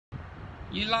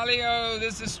Eulalio,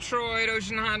 this is Troy at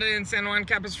Ocean Honda in San Juan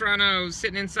Capistrano,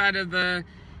 sitting inside of the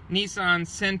Nissan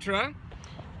Sentra.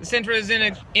 The Sentra is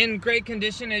in great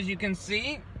condition, as you can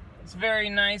see. It's very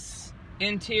nice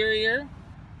interior,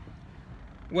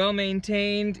 well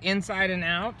maintained inside and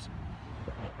out.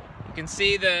 You can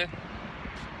see the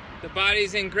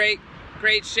body's in great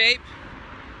shape.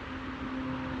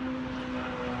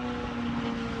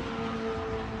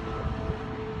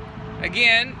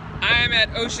 Again, I'm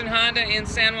at Ocean Honda in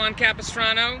San Juan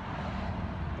Capistrano.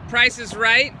 The price is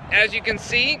right, as you can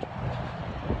see.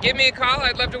 Give me a call,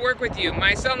 I'd love to work with you.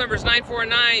 My cell number is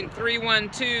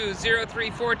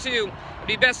 949-312-0342. It'd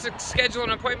be best to schedule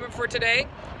an appointment for today.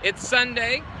 It's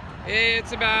Sunday.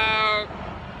 It's about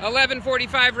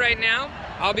 11:45 right now.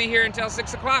 I'll be here until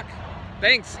 6 o'clock.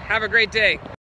 Thanks, have a great day.